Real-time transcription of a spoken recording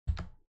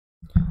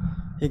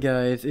Hey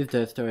guys, it's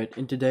Deathstart,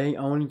 and today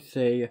I want to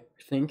say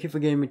thank you for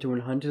getting me to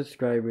 100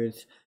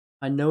 subscribers.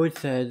 I know it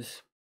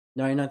says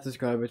 99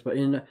 subscribers, but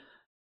in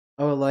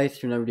our live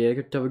stream every day,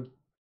 a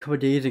couple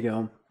days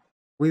ago,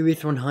 we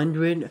reached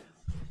 100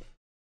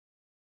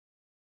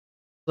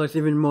 plus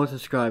even more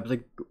subscribers,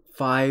 like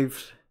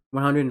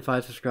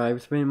 105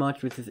 subscribers pretty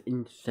much, which is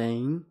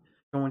insane.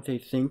 I want to say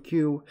thank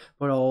you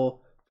for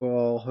all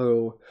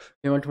who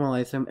came onto my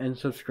live stream and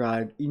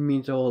subscribed. It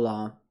means a whole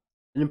lot.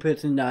 And the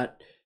person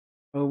that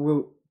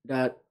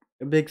that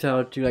a big shout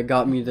out to that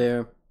got me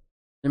there.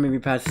 Then maybe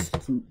past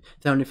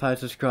 75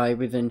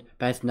 subscribers, then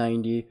past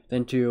 90,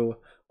 then to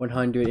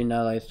 100 in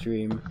that live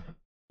stream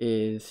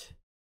is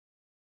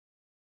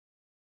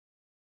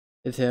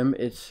him.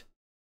 It's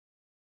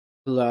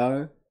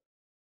Blur.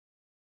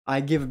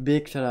 I give a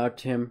big shout out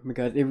to him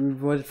because if it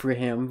was for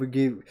him, we're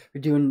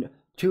doing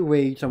 2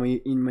 waves on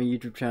in my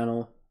YouTube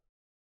channel.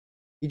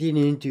 He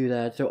didn't do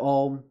that, so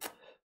all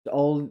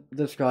the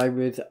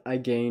subscribers I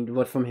gained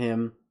was from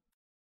him.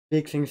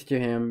 Big thanks to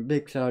him.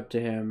 Big shout out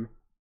to him.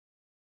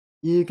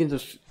 You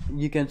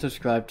can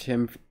subscribe to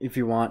him if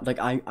you want. Like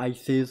I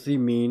seriously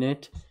mean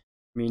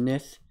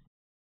this.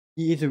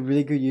 He is a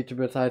really good YouTuber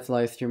besides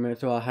live streamer,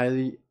 so I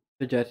highly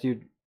suggest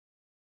you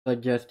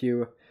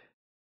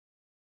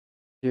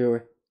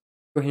to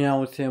go hang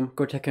out with him,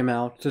 go check him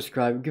out,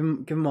 subscribe, give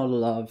him all the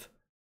love,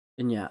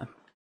 and yeah.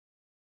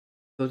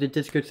 So the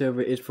Discord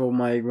server is for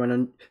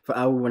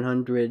our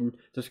 100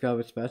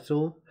 subscriber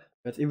special.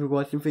 Because if it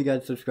wasn't for you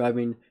guys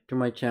subscribing to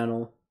my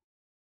channel,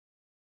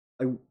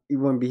 you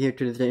won't be here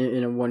today,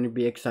 and I want to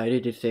be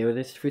excited to share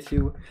this with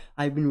you.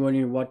 I've been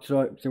wondering what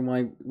sort of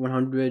my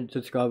 100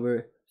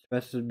 subscriber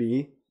special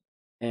be,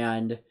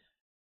 and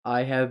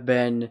I have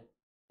been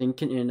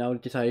thinking, and I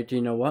decided to,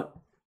 you know what?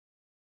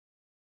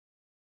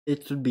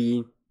 It should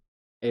be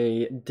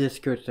a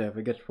Discord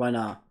server, because why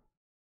not?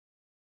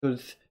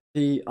 Because,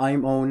 see,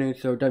 I'm owner,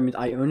 so that means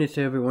I own the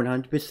server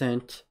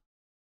 100%,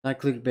 not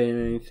clickbait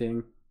or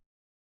anything,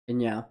 and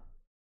yeah.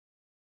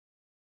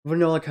 If you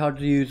know like how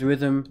to use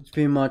rhythm, it's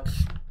pretty much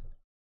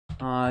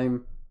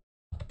time,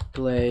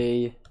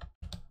 play,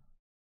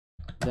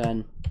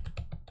 then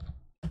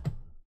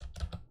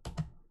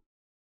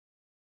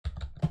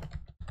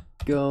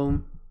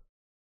go.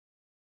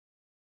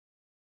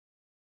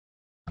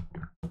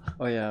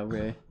 Oh yeah,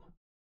 okay.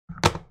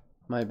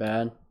 My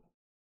bad.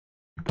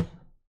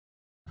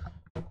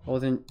 Oh,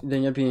 then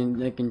you have to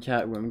be like in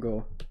chat room.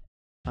 Go.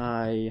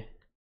 I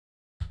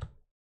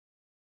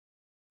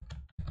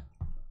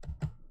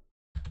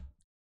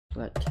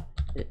let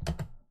it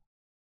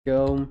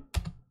go.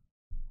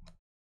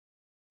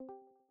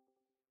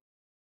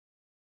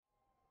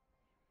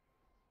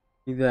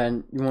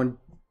 Then you want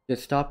to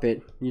stop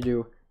it. You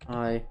do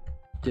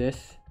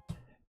this.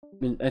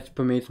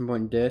 Exclamation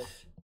point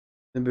this.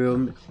 The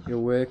boom. It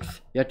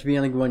works. You have to be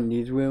in like one of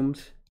these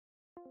rooms.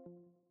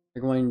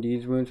 Like one of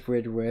these rooms for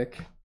it to work.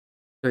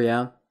 So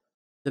yeah,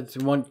 that's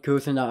one cool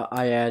thing that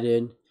I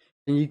added.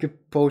 Then you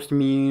could post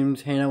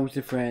memes, hang out with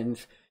your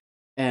friends,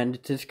 and the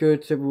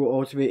Discord server will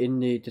also be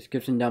in the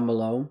description down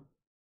below.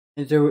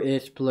 And so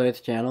is Blur's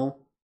channel.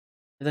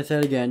 As I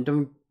said again,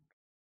 don't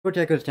go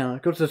check out his channel,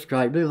 go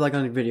subscribe, leave a like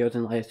on the videos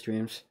and live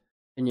streams.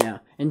 And yeah,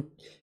 and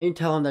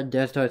tell him that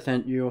Deathstar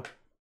sent you.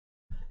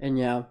 And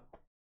yeah.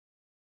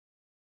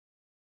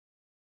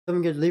 Don't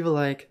forget to leave a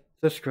like,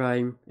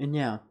 subscribe, and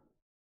yeah.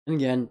 And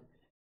again,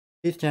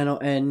 his channel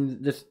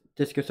and this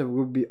Discord server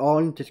will be all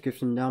in the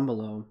description down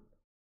below.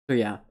 So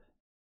yeah.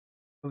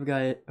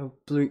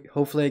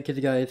 Hopefully I catch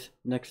you guys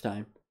next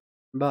time.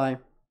 Bye.